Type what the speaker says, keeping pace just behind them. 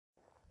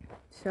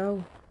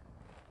So,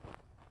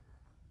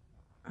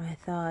 I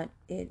thought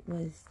it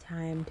was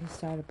time to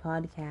start a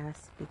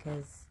podcast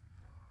because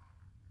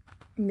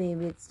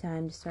maybe it's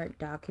time to start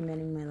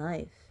documenting my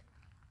life.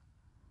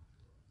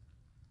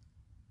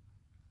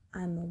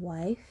 I'm a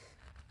wife,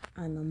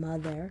 I'm a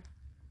mother,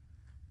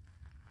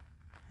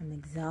 I'm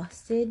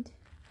exhausted,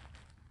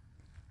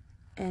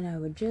 and I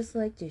would just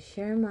like to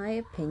share my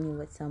opinion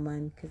with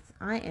someone because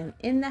I am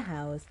in the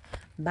house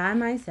by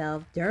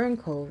myself during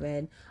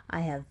COVID.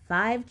 I have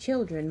 5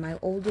 children. My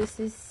oldest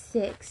is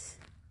 6.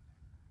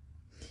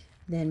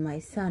 Then my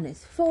son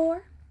is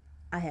 4.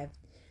 I have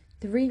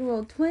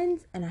 3-year-old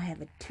twins and I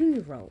have a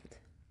 2-year-old.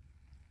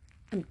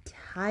 I'm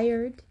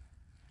tired.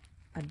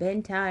 I've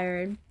been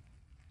tired.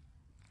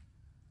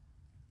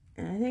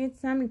 And I think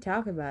it's time to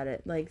talk about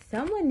it. Like,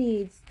 someone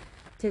needs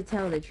to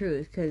tell the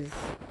truth because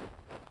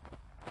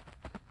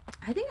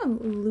I think I'm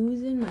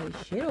losing my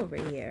shit over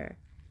here.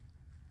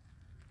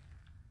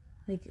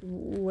 Like,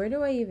 where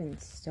do I even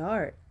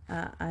start?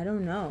 I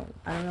don't know.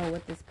 I don't know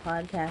what this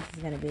podcast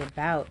is going to be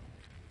about.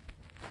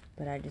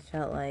 But I just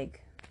felt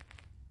like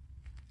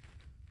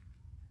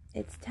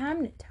it's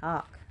time to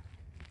talk.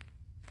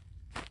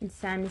 It's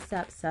time to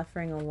stop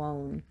suffering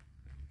alone.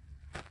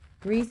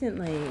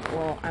 Recently,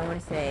 well, I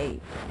want to say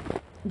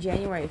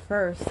January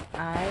 1st,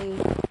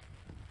 I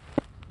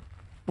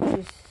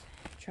just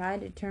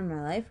tried to turn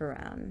my life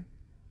around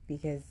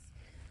because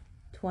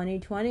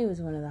 2020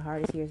 was one of the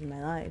hardest years of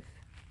my life.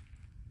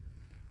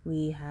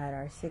 We had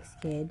our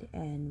 6th kid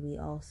and we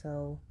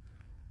also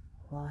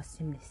lost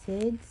him to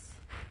SIDS.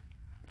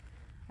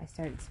 I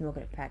started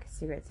smoking a pack of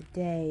cigarettes a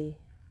day,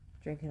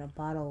 drinking a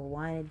bottle of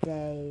wine a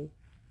day,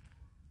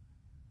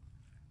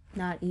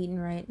 not eating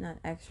right, not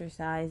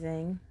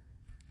exercising.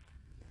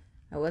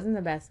 I wasn't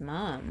the best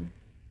mom.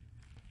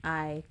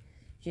 I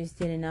just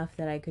did enough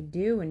that I could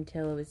do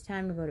until it was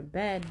time to go to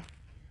bed.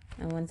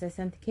 And once I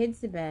sent the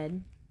kids to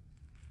bed,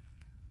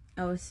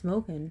 I was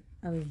smoking.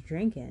 I was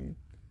drinking.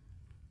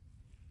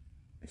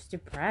 I was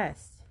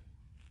depressed.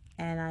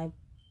 And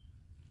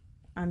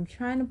I'm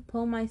trying to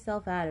pull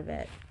myself out of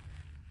it.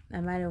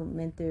 I might have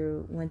went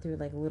through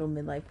like a little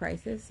midlife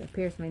crisis. I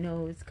pierced my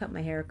nose, cut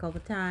my hair a couple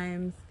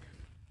times,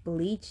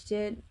 bleached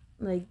it.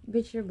 Like,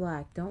 bitch, you're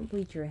black. Don't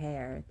bleach your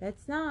hair.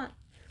 That's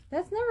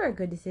never a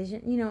good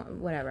decision. You know,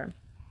 whatever.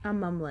 I'm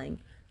mumbling.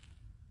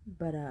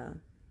 But,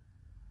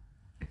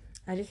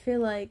 I just feel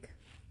like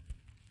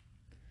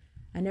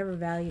I never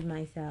valued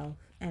myself.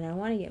 And I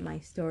want to get my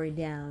story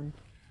down.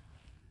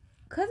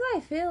 Because I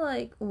feel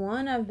like,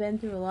 1, I've been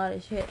through a lot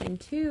of shit. And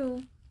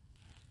 2,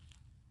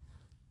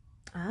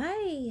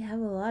 I have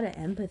a lot of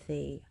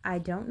empathy. I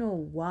don't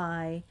know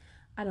why.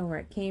 I don't know where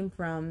it came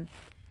from.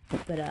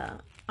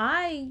 But,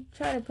 I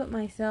try to put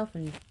myself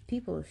in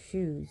people's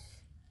shoes.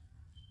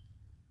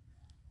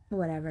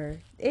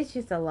 Whatever. It's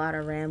just a lot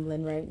of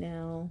rambling right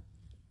now.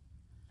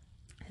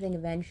 I think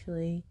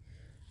eventually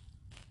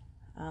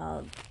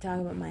I'll talk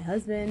about my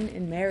husband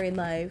and married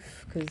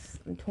life because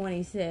I'm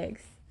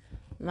 26.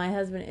 My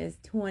husband is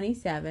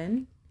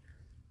 27.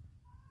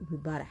 We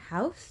bought a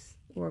house.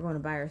 We're going to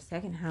buy our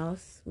 2nd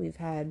house. We've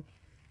had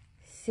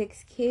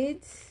 6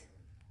 kids.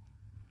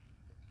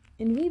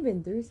 And we've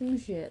been through some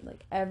shit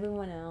like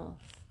everyone else.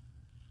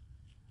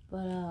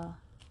 But,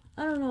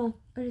 I don't know.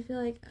 I just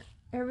feel like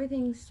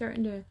everything's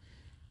starting to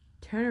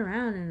turn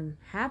around and I'm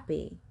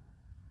happy.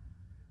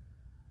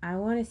 I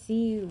want to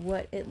see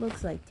what it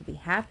looks like to be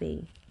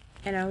happy.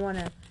 And I want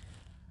to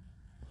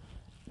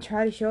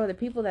try to show other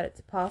people that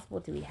it's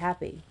possible to be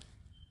happy.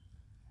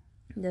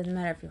 It doesn't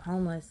matter if you're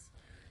homeless,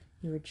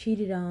 you were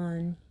cheated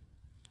on,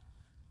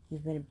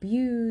 you've been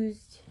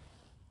abused.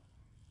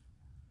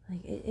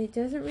 Like, it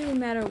doesn't really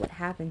matter what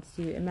happens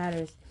to you. It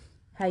matters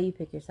how you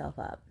pick yourself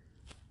up.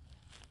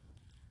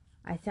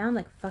 I sound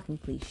like a fucking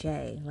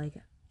cliche. Like,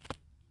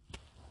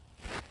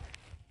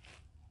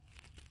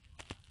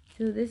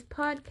 so this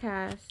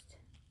podcast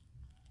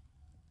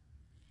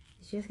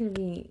is just going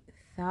to be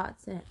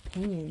thoughts and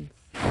opinions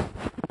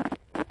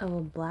of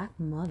a black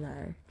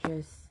mother.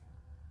 Just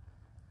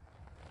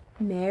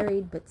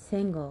married but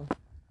single.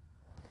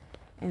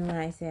 And when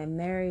I say I'm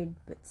married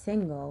but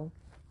single,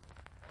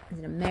 I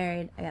said I'm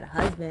married, I got a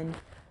husband,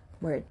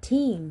 we're a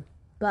team,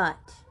 but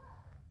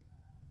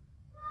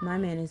my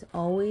man is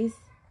always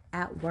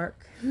at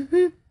work.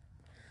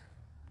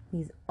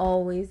 He's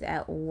always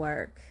at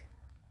work.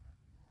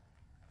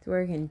 He's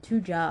working 2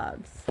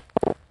 jobs.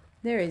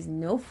 There is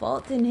no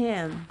fault in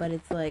him, but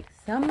it's like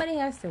somebody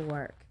has to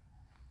work.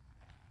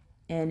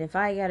 And if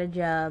I got a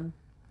job,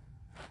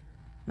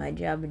 my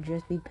job would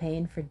just be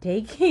paying for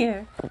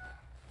daycare.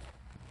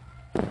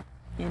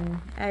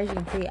 And as you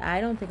can see,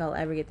 I don't think I'll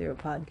ever get through a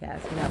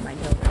podcast without my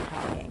children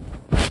talking.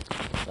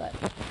 But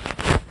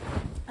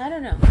I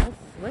don't know.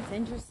 What's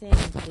interesting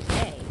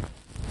today?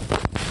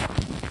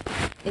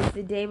 It's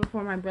the day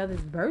before my brother's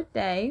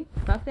birthday.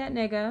 Fuck that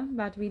nigga.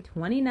 About to be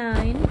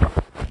 29.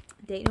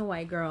 Dating a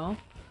white girl.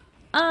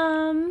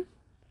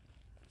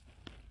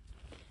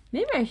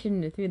 Maybe I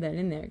shouldn't have threw that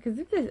in there. Because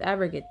if this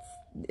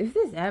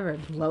ever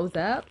blows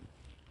up.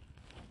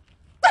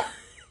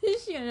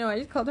 She don't know. I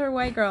just called her a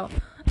white girl.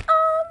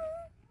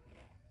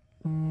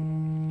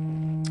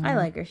 I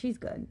like her. She's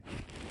good.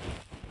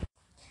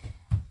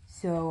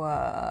 So,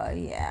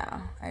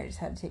 yeah. I just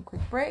had to take a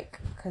quick break.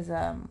 Because,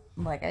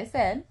 like I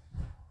said,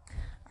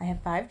 I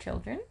have 5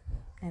 children.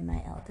 And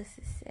my eldest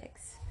is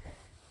 6.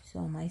 So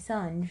my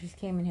son just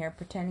came in here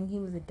pretending he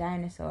was a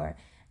dinosaur.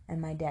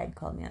 And my dad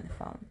called me on the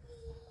phone.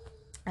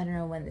 I don't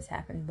know when this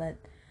happened, but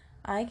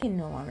I can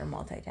no longer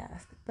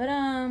multitask. But,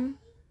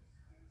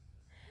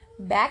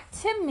 back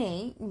to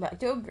me. Back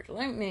to a bitch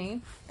like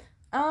me.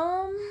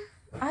 I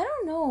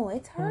don't know.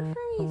 It's hard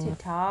for me to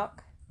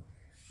talk.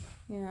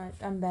 You know,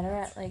 I'm better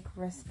at, like,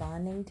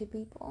 responding to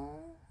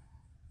people.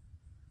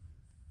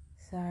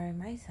 Sorry,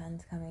 my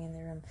son's coming in the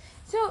room.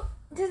 So,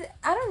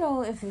 I don't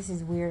know if this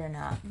is weird or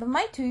not, but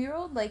my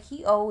 2-year-old, like,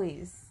 he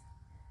always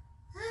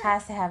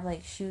has to have,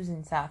 like, shoes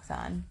and socks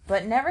on,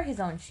 but never his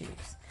own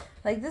shoes.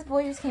 Like, this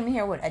boy just came in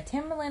here with a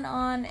Timberland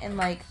on and,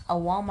 like, a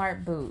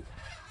Walmart boot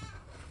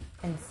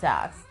and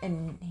socks,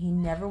 and he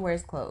never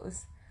wears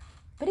clothes.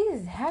 But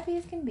he's as happy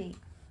as can be.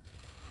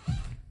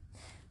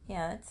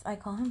 Yeah, I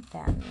call him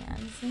Fat Man.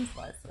 His name's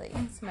Leslie.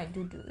 It's my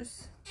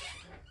doo-doos.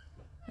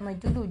 My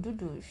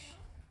doo-doo-doo-doosh.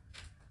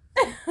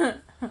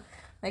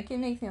 That kid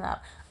makes me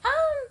laugh.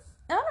 I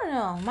don't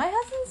know. My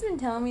husband's been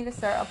telling me to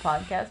start a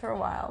podcast for a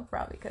while.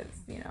 Probably because,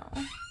 you know,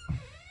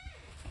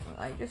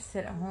 I just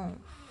sit at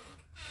home.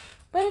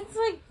 But it's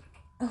like,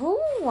 who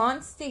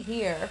wants to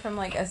hear from,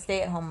 like, a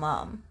stay-at-home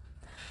mom?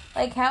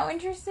 Like, how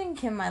interesting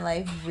can my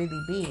life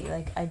really be?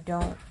 Like, I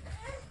don't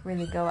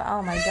really go,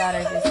 oh, my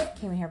daughter just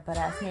came in here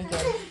butt-ass naked.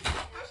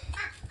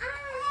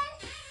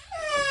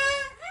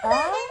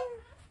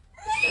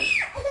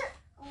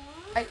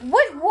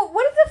 What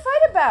is the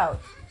fight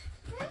about?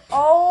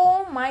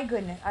 Oh my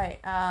goodness. Alright,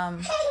 I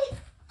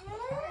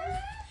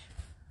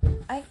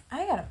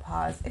gotta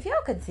pause. If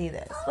y'all could see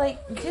this, like,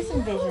 just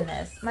envision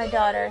this. My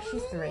daughter,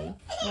 she's 3,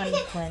 one of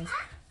the twins,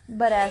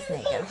 butt-ass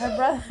naked. Her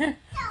brother,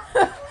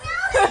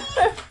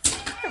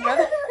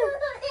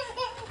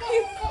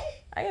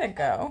 I gotta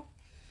go.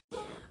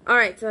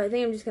 Alright, so I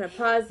think I'm just gonna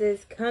pause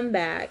this, come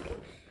back.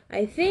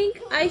 I think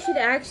I should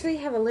actually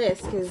have a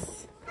list,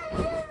 because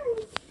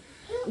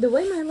the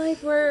way my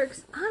life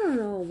works, I don't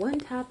know, one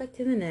topic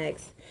to the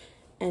next.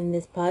 And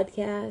this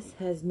podcast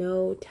has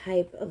no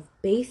type of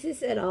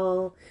basis at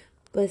all,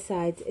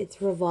 besides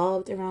it's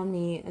revolved around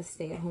me, a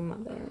stay-at-home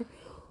mother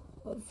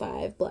of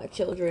 5 black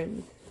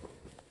children.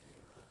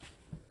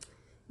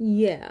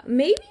 Yeah,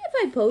 maybe if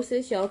I post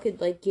this, y'all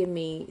could, like, give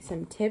me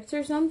some tips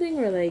or something,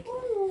 or, like,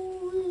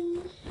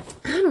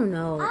 I don't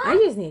know, I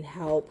just need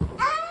help.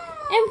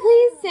 And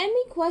please send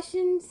me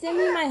questions, send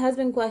me my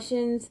husband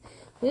questions.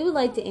 We would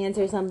like to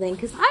answer something,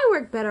 because I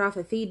work better off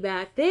of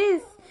feedback.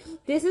 This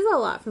is a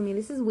lot for me.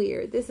 This is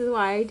weird. This is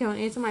why I don't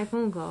answer my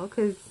phone call,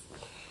 because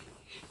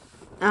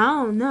I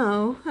don't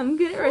know. I'm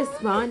good at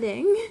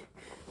responding.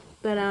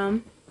 But,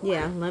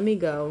 yeah, let me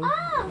go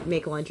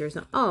make lunch or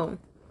something. Oh,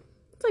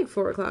 it's like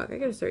 4 o'clock. I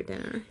gotta start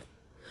dinner.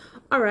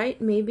 Alright,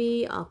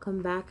 maybe I'll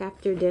come back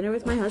after dinner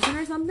with my husband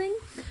or something.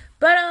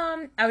 But,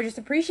 I would just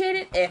appreciate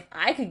it if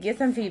I could get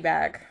some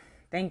feedback.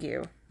 Thank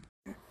you.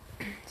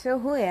 So,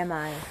 who am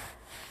I?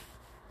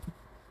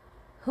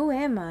 Who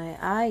am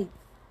I?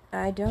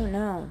 I don't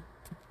know.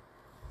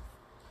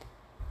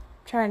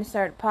 I'm trying to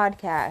start a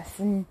podcast,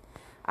 and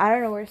I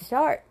don't know where to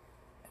start.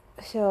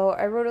 So,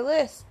 I wrote a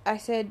list. I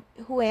said,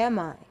 who am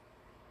I?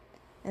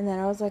 And then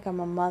I was like,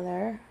 I'm a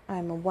mother.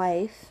 I'm a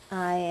wife.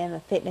 I am a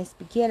fitness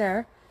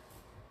beginner.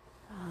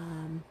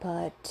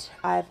 But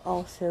I've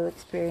also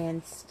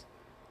experienced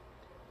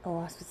a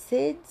loss with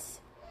SIDS.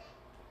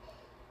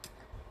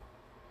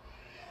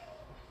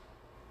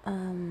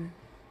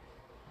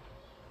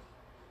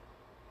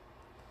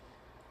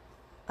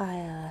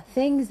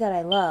 Things that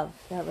I love.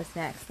 That was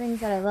next. Things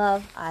that I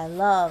love. I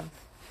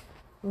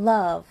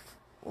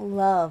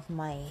love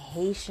my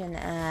Haitian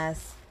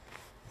ass,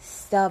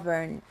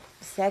 stubborn,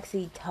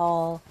 sexy,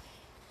 tall,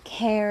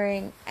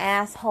 caring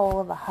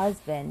asshole of a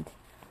husband.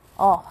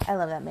 Oh, I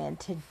love that man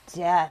to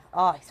death.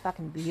 Oh, he's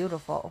fucking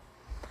beautiful.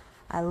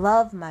 I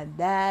love my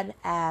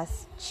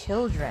bad-ass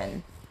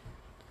children.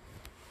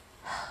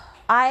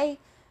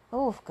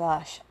 Oh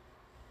gosh.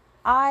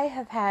 I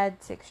have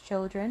had 6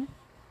 children.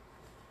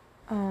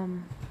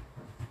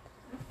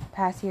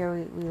 Past year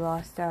we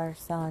lost our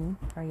son,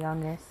 our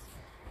youngest,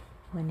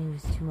 when he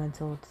was 2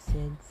 months old to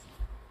SIDS.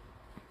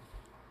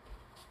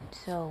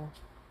 So,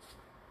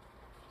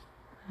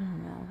 I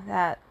don't know,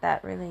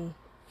 that really,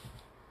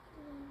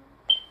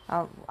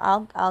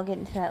 I'll get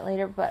into that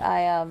later, but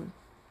I'm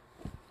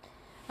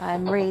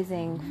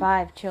raising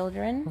 5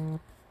 children.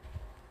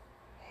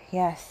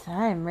 Yes,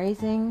 I'm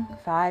raising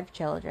 5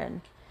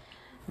 children.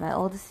 My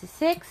oldest is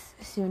 6,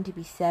 soon to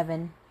be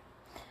 7.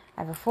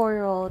 I have a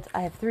 4-year-old,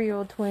 I have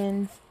 3-year-old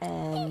twins,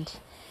 and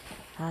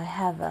I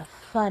have a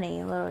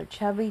funny little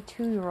chubby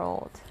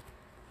 2-year-old.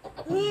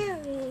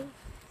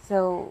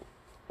 So,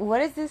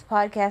 what is this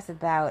podcast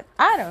about?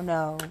 I don't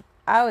know.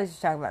 I was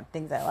just talking about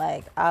things I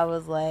like. I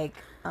was like,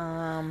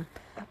 a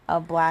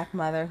black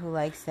mother who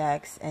likes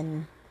sex,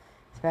 and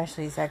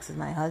especially sex with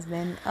my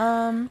husband.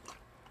 I'm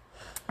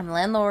a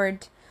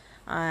landlord.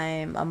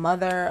 I'm a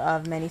mother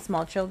of many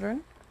small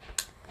children.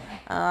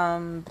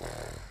 I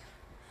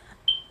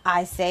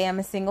say I'm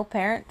a single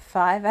parent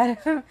 5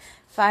 out of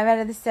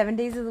the 7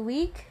 days of the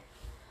week.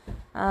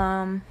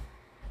 I'm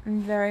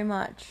very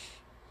much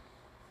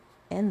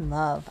in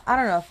love. I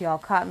don't know if y'all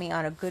caught me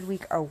on a good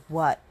week or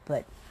what,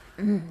 but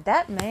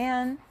that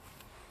man,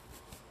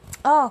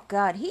 oh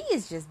God, he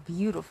is just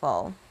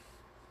beautiful.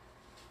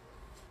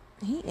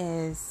 He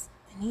is,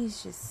 and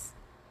he's just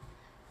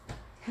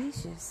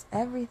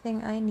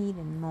everything I need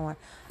and more.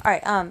 All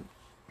right,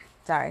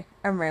 sorry,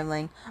 I'm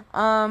rambling.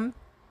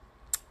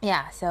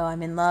 Yeah, so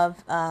I'm in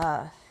love.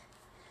 I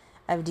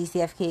have a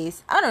DCF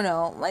case. I don't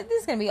know, like,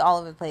 this is gonna be all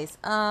over the place.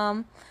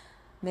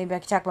 Maybe I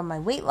could talk about my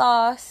weight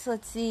loss.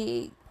 Let's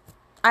see.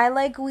 I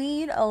like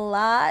weed a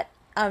lot.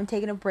 I'm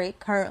taking a break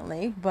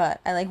currently, but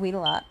I like weed a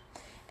lot.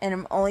 And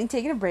I'm only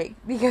taking a break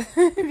because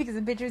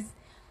the bitch is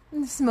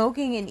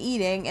smoking and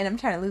eating, and I'm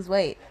trying to lose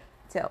weight.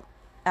 So,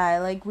 I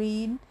like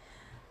weed.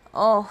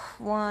 Oh,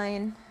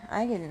 wine.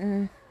 I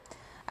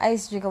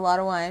used to drink a lot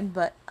of wine,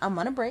 but I'm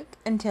on a break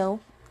until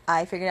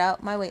I figured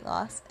out my weight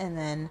loss, and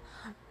then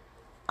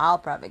I'll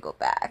probably go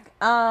back.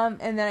 And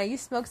then I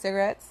used to smoke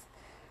cigarettes.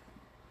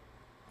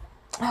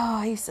 Oh,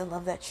 I used to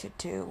love that shit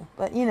too.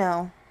 But, you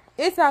know,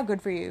 it's not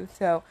good for you.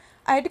 So,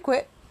 I had to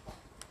quit.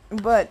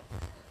 But,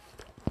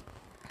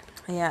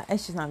 yeah,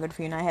 it's just not good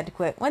for you. And I had to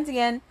quit. Once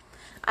again,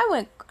 I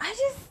don't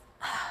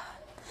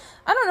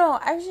know.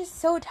 I was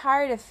just so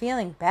tired of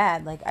feeling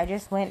bad. Like, I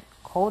just went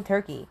cold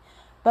turkey.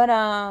 But,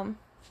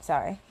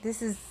 sorry.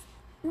 This is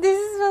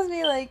supposed to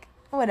be, like,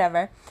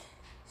 whatever.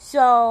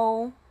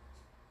 So,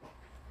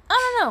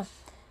 I don't know.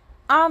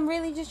 I'm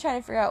really just trying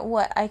to figure out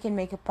what I can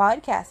make a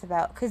podcast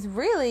about. Because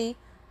really,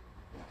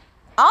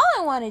 all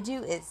I want to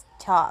do is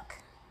talk.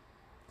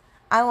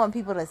 I want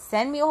people to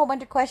send me a whole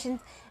bunch of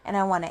questions, and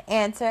I want to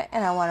answer,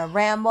 and I want to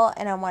ramble,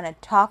 and I want to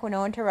talk with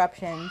no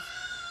interruptions.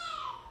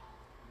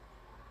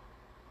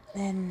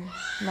 And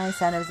my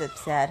son is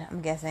upset.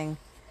 I'm guessing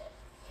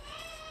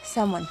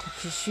someone took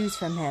his shoes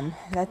from him.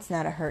 That's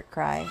not a hurt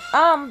cry.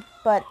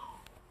 But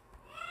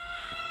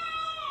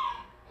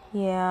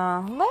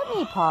yeah, let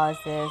me pause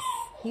this.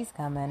 He's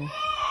coming.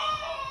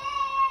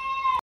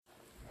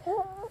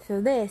 So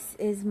this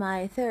is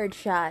my third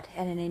shot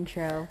at an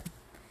intro.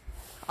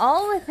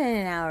 All within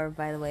an hour,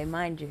 by the way,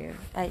 mind you.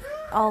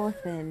 All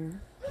within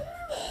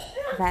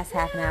the past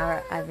half an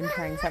hour, I've been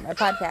trying to start my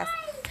podcast.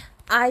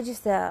 I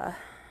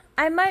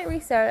might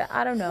restart it,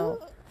 I don't know.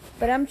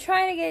 But I'm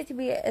trying to get it to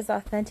be as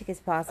authentic as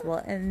possible,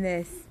 and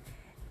this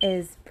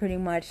is pretty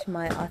much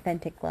my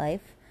authentic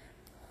life.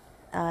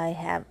 I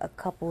have a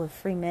couple of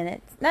free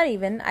minutes. Not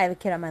even, I have a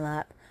kid on my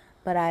lap.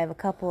 But I have a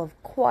couple of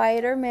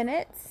quieter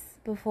minutes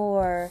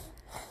before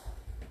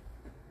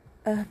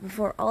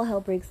all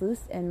hell breaks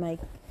loose, and I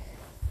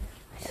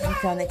just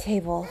looked on the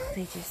table.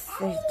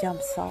 There's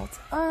jump salt.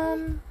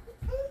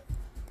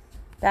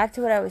 Back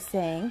to what I was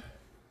saying.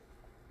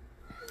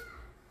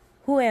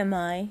 Who am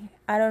I?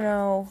 I don't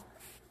know.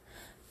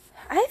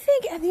 I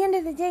think at the end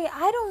of the day,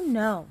 I don't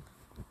know.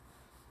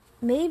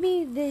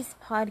 Maybe this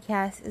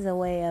podcast is a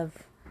way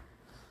of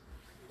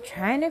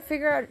trying to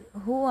figure out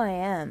who I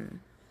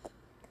am.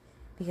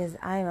 Because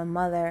I'm a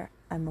mother,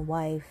 I'm a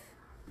wife.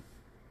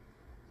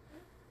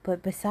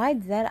 But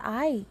besides that,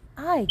 I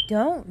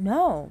don't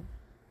know.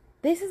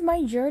 This is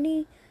my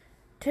journey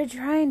to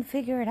try and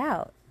figure it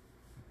out.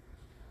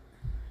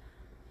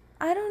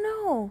 I don't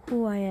know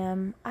who I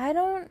am. I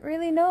don't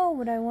really know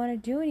what I want to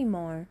do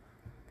anymore.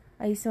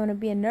 I used to want to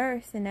be a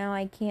nurse, and now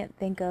I can't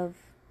think of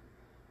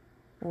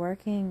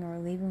working or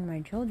leaving my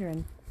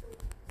children.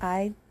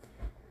 I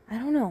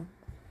don't know.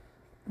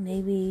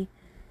 Maybe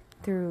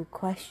through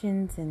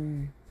questions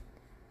and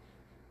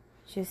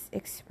just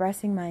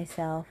expressing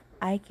myself,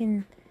 I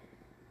can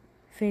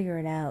figure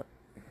it out.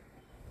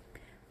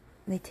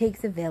 It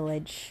takes a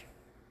village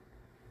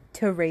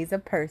to raise a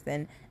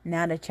person,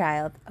 not a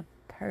child, a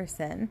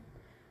person.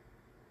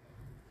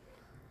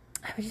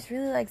 I would just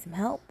really like some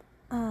help.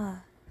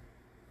 I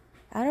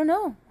don't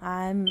know.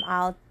 I'm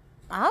kind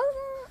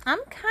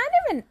of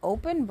an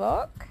open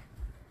book.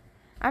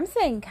 I'm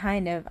saying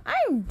kind of.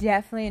 I'm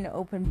definitely an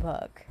open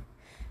book.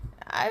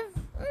 I've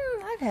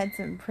had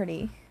some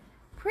pretty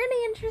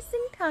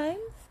interesting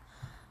times.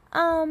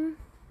 I've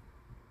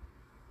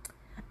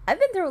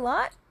been through a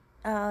lot.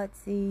 Let's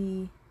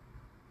see.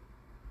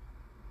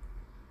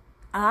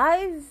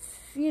 I'll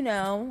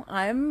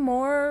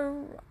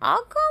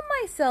call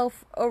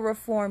myself a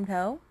reformed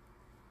hoe.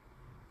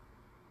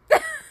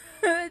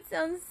 That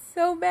sounds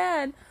so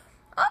bad.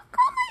 I'll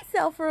call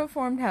myself a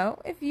reformed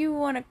hoe, if you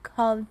want to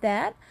call it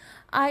that.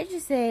 I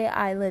just say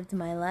I lived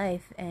my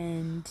life,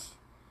 and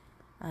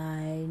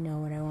I know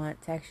what I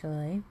want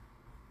sexually.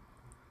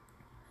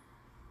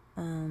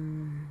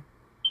 Alright,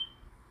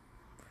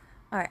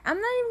 I'm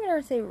not even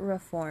going to say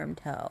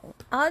reformed hoe.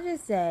 I'll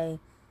just say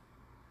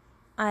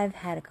I've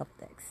had a couple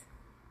dicks.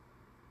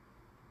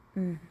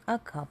 A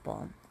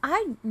couple.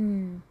 I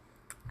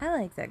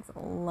like sex a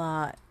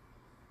lot.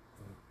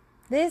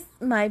 This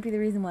might be the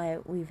reason why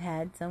we've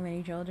had so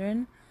many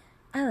children.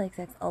 I like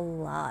sex a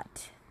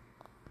lot.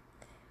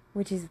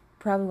 which is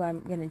probably why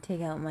I'm gonna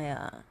take out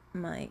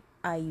my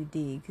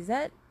IUD, because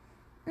that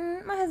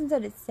my husband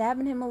said it's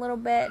stabbing him a little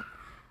bit,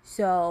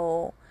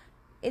 so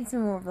it's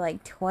more of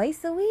like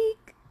twice a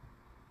week.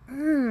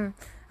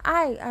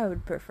 I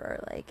would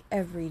prefer like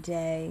every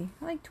day,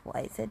 like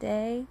twice a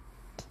day.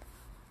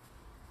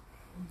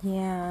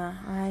 Yeah,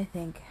 I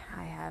think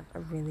I have a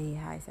really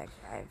high sex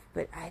drive,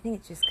 but I think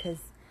it's just because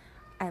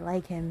I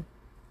like him,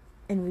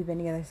 and we've been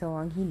together so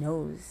long. He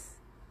knows.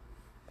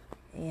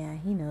 Yeah,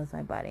 he knows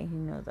my body. He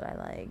knows what I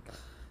like.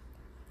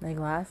 Like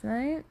last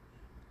night,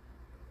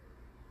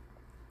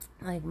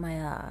 like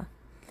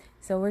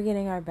so we're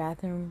getting our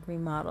bathroom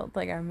remodeled,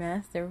 like our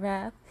master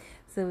bath.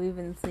 So we've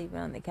been sleeping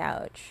on the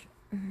couch.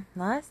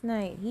 Last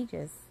night,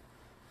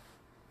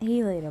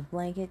 he laid a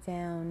blanket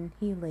down,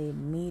 he laid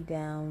me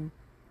down,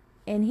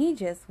 and he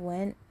just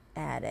went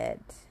at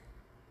it.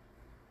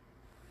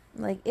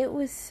 Like, it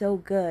was so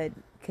good,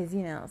 because,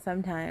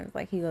 sometimes,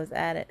 like, he goes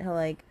at it,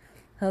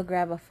 he'll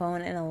grab a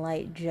phone and a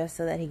light just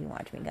so that he can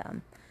watch me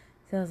come.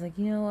 So I was like,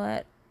 you know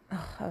what?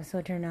 Oh, I was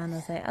so turned on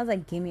last night. I was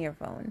like, give me your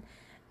phone.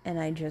 And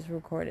I just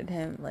recorded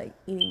him, like,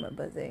 eating my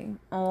pussy.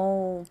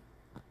 Oh,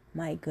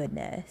 my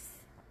goodness.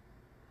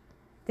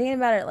 Thinking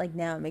about it, like,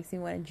 now, it makes me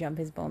want to jump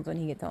his bones when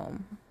he gets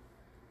home.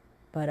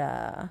 But,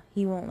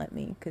 he won't let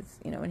me, because,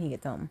 when he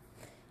gets home,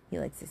 he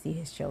likes to see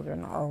his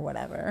children or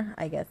whatever.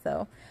 I guess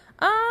so.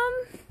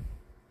 I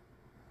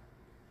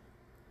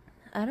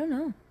don't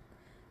know.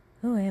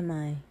 Who am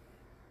I?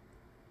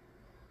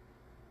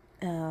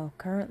 Oh,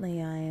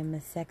 currently I am a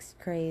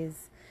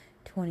sex-crazed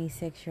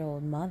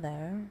 26-year-old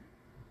mother.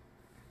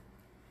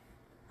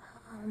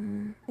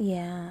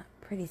 Yeah,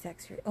 pretty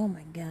sex-crazed. Oh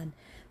my god.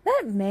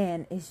 That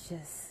man is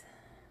just...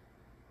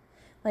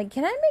 Like,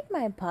 can I make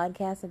my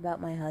podcast about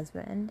my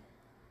husband?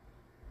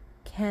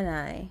 Can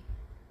I?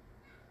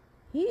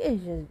 He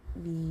is just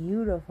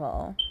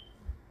beautiful.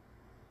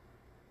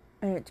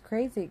 And it's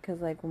crazy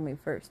because, like, when we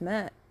first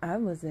met, I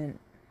wasn't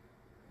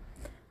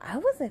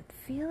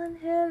feeling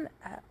him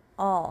at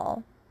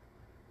all.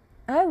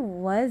 I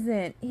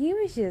wasn't. He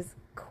was just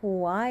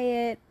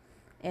quiet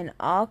and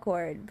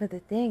awkward. But the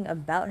thing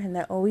about him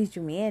that always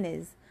drew me in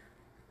is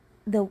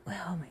oh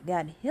my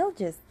god,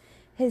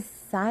 his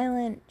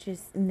silent,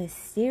 just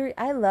mysterious.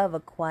 I love a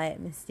quiet,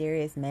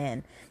 mysterious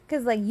man.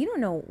 Because, like, you don't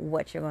know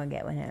what you're going to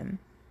get with him.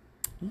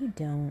 You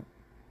don't.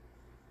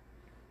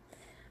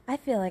 I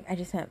feel like I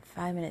just spent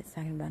 5 minutes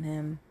talking about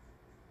him.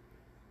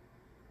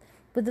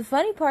 But the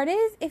funny part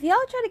is, if y'all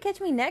try to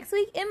catch me next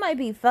week, it might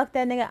be, fuck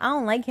that nigga, I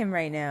don't like him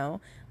right now.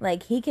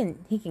 Like, he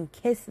can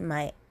kiss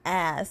my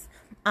ass.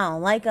 I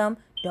don't like him.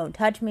 Don't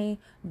touch me.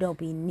 Don't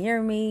be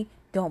near me.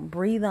 Don't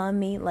breathe on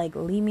me. Like,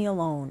 leave me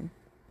alone.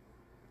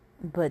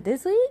 But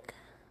this week,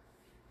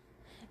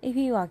 if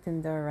he walked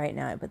in the door right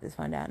now, I'd put this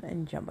phone down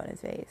and jump on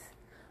his face.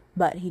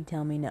 But he'd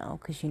tell me no,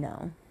 because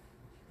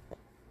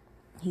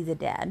he's a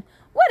dad.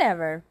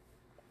 Whatever.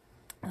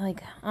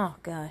 Like, oh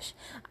gosh.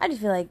 I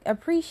just feel like,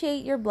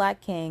 appreciate your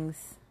black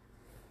kings.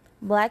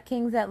 Black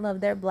kings that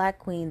love their black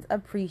queens.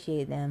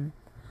 Appreciate them.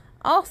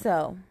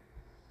 Also,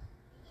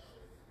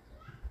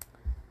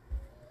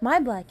 my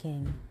black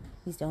king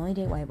used to only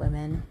date white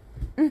women.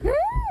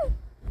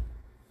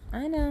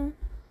 I know.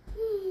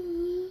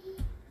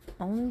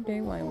 Only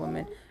date white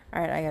women.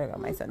 Alright, I gotta go.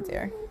 My son's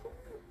here.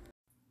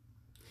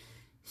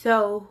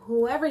 So,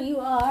 whoever you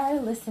are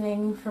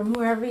listening from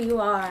wherever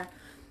you are,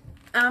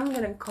 I'm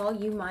gonna call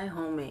you my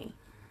homie.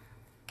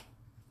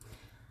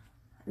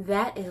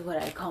 That is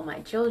what I call my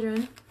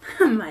children,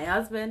 my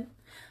husband,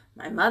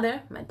 my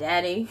mother, my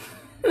daddy.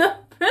 Like,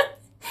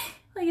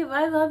 if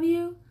I love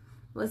you,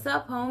 what's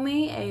up,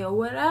 homie? Hey, yo,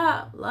 what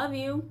up? Love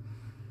you.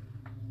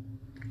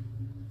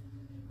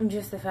 And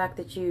just the fact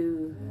that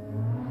you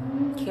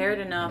cared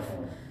enough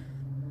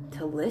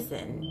to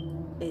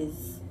listen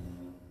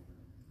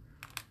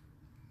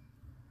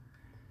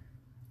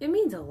it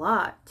means a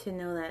lot to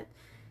know that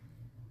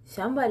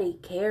somebody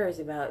cares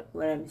about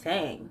what I'm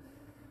saying.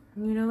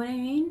 You know what I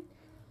mean?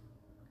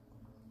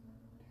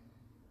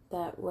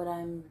 That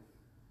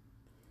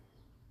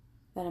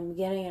I'm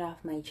getting it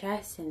off my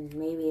chest, and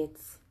maybe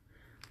it's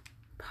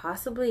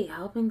possibly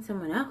helping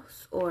someone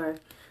else, or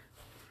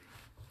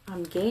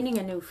I'm gaining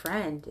a new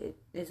friend. It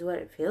is what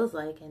it feels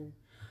like, and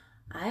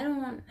I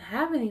don't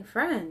have any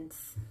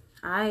friends.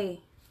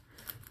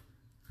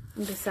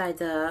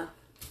 Besides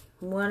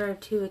one or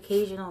two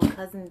occasional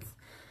cousins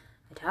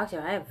I talk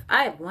to,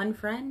 I have one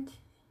friend.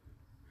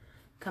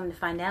 Come to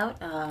find out,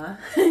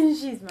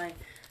 she's my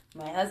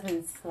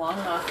husband's long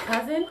lost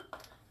cousin.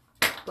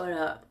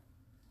 But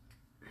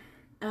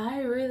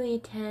I really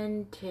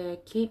tend to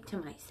keep to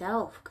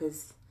myself,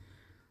 because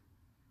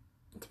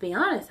to be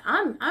honest,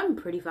 I'm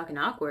pretty fucking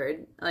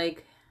awkward.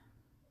 Like,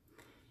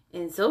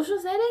 in social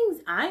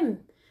settings, I'm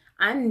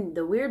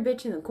the weird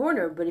bitch in the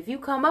corner. But if you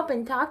come up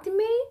and talk to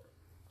me,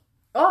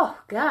 oh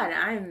god,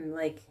 I'm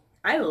like,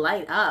 I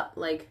light up,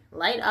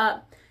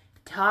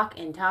 talk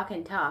and talk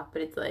and talk.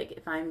 But it's like,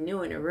 if I'm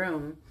new in a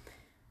room,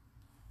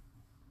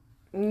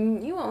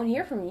 you won't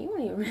hear from me. You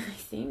won't even really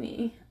see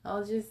me.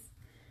 I'll just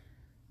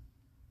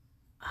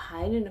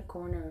hide in a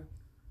corner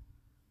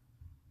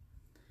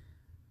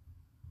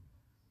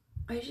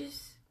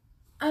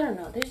I don't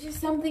know. There's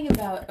just something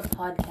about a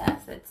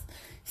podcast that's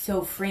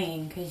so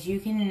freeing because you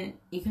can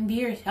be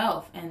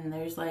yourself, and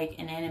there's like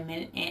you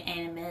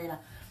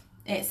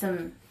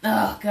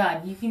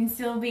can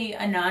still be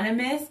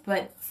anonymous,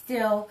 but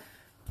still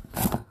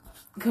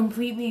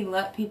completely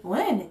let people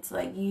in. It's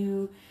like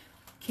you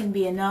can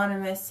be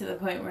anonymous to the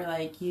point where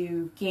like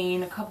you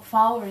gain a couple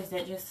followers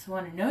that just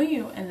want to know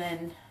you, and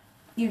then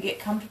you get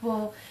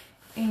comfortable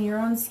in your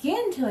own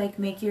skin to like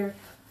make your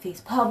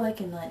face public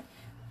and let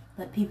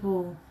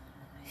people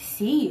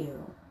see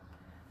you.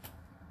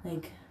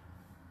 Like,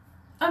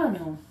 I don't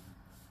know.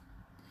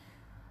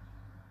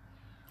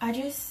 I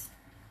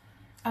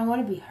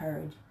want to be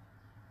heard.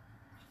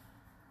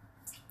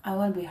 I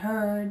want to be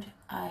heard.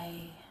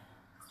 I'm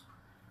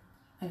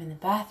in the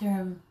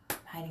bathroom,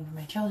 hiding from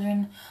my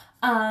children.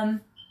 I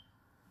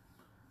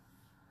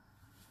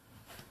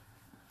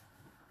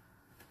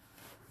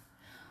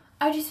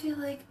just feel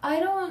like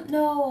I don't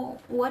know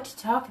what to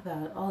talk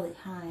about all the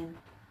time.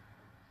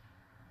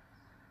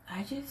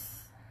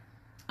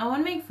 I want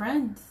to make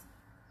friends.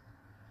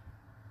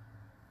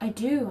 I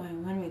do. I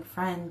want to make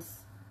friends.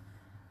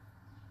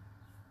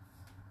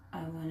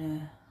 I want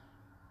to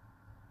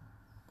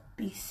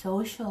be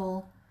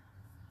social.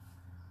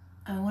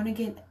 I want to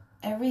get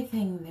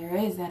everything there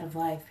is out of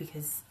life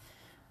because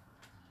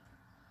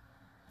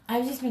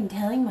I've just been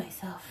telling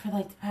myself for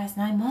like the past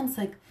 9 months,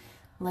 like,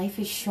 life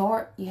is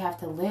short. You have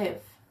to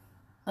live.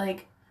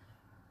 Like,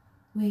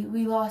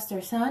 we lost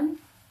our son.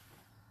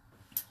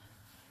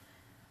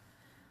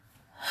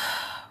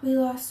 We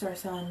lost our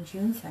son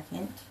June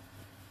 2nd,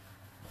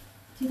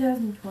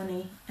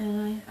 2020,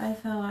 and I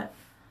thought,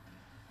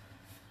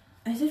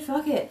 I said,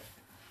 fuck it.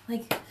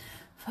 Like,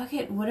 fuck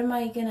it. What am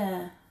I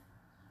gonna...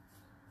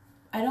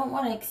 I don't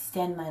want to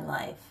extend my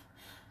life.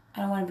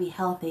 I don't want to be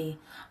healthy.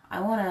 I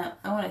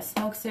want to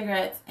smoke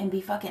cigarettes and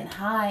be fucking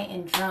high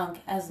and drunk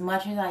as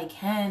much as I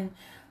can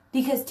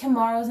because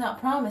tomorrow's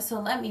not promised, so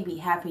let me be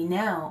happy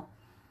now.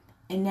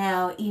 And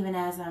now, even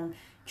as I'm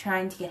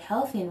trying to get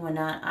healthy and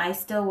whatnot, I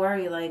still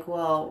worry, like,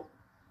 well,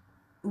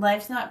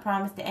 life's not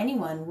promised to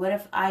anyone. What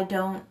if I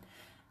don't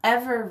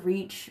ever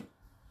reach,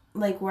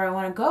 like, where I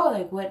want to go?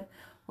 Like,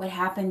 what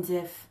happens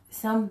if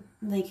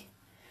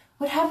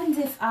what happens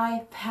if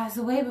I pass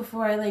away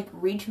before I, like,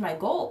 reach my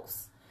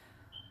goals?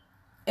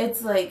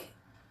 It's like,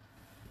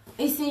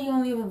 they say you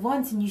only live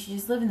once and you should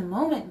just live in the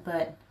moment,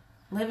 but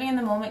living in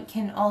the moment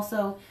can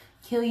also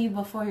kill you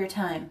before your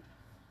time.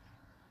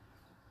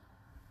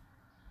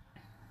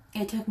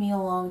 It took me a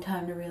long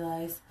time to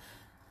realize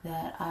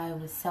that I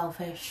was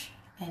selfish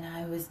and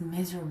I was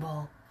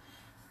miserable.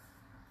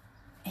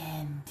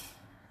 And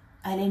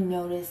I didn't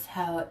notice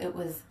how it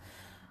was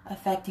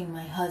affecting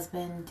my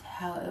husband,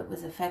 how it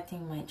was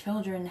affecting my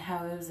children,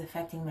 how it was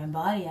affecting my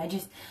body. I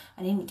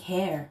didn't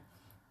care.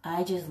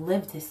 I just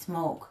lived to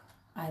smoke.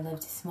 I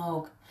lived to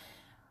smoke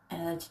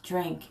and I lived to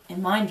drink.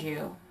 And mind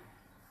you,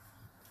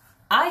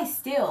 I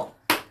still...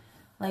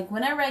 like,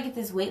 whenever I get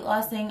this weight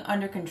loss thing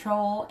under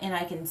control and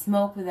I can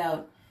smoke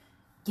without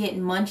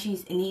getting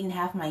munchies and eating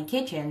half my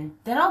kitchen,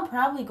 then I'll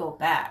probably go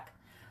back.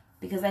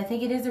 Because I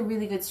think it is a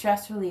really good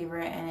stress reliever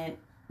and it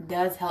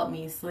does help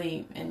me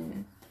sleep.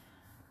 And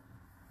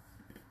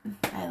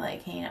I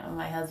like hanging out with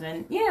my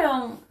husband. You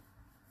know,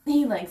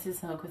 he likes to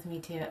smoke with me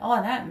too.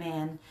 Oh, that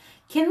man.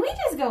 Can we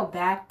just go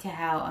back to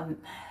how...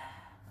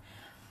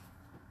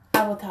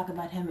 I will talk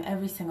about him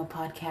every single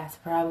podcast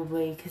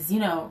probably. Because, you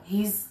know,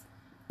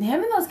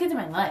 him and those kids are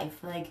my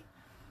life. Like,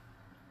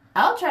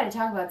 I'll try to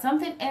talk about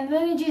something and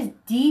then it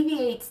just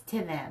deviates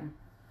to them.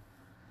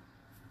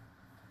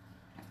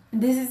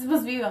 This is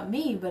supposed to be about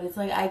me, but it's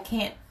like I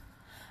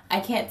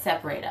can't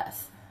separate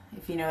us,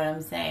 if you know what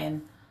I'm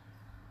saying.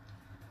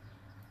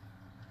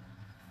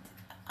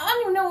 I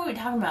don't even know what we're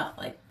talking about.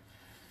 Like,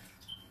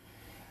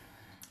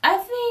 I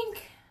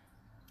think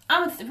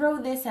I'm going to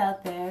throw this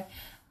out there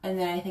and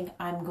then I think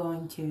I'm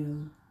going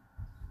to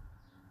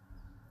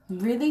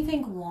really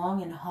think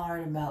long and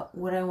hard about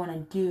what I want to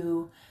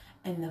do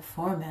and the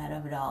format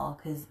of it all,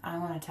 because I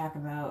want to talk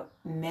about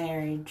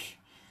marriage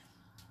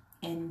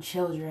and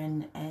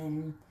children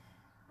and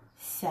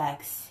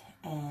sex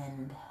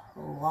and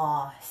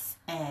loss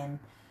and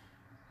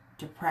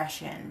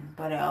depression,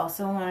 but I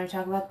also want to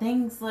talk about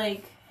things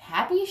like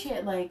happy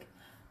shit, like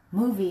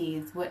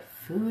movies, what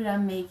food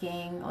I'm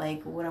making,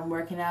 like what I'm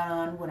working out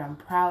on, what I'm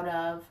proud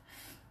of,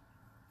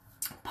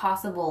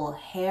 possible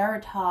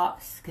hair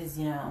talks, because,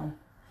 you know,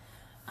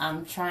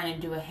 I'm trying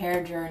to do a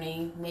hair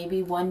journey.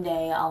 Maybe one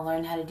day I'll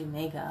learn how to do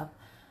makeup.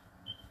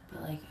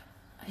 But, like,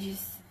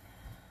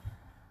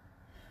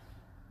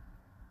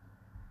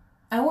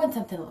 I want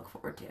something to look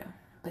forward to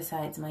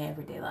besides my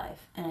everyday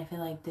life. And I feel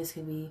like this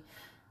could be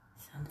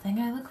something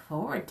I look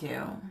forward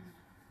to.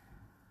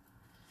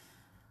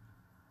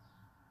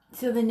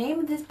 So the name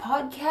of this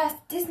podcast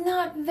is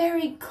not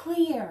very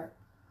clear.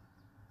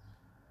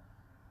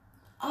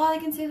 All I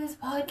can say this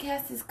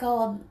podcast is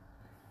called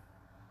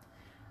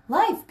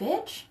Life,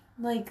 bitch.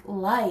 Like,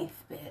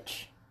 life,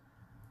 bitch.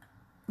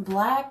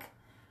 Black.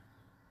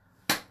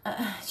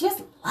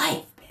 Just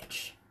life.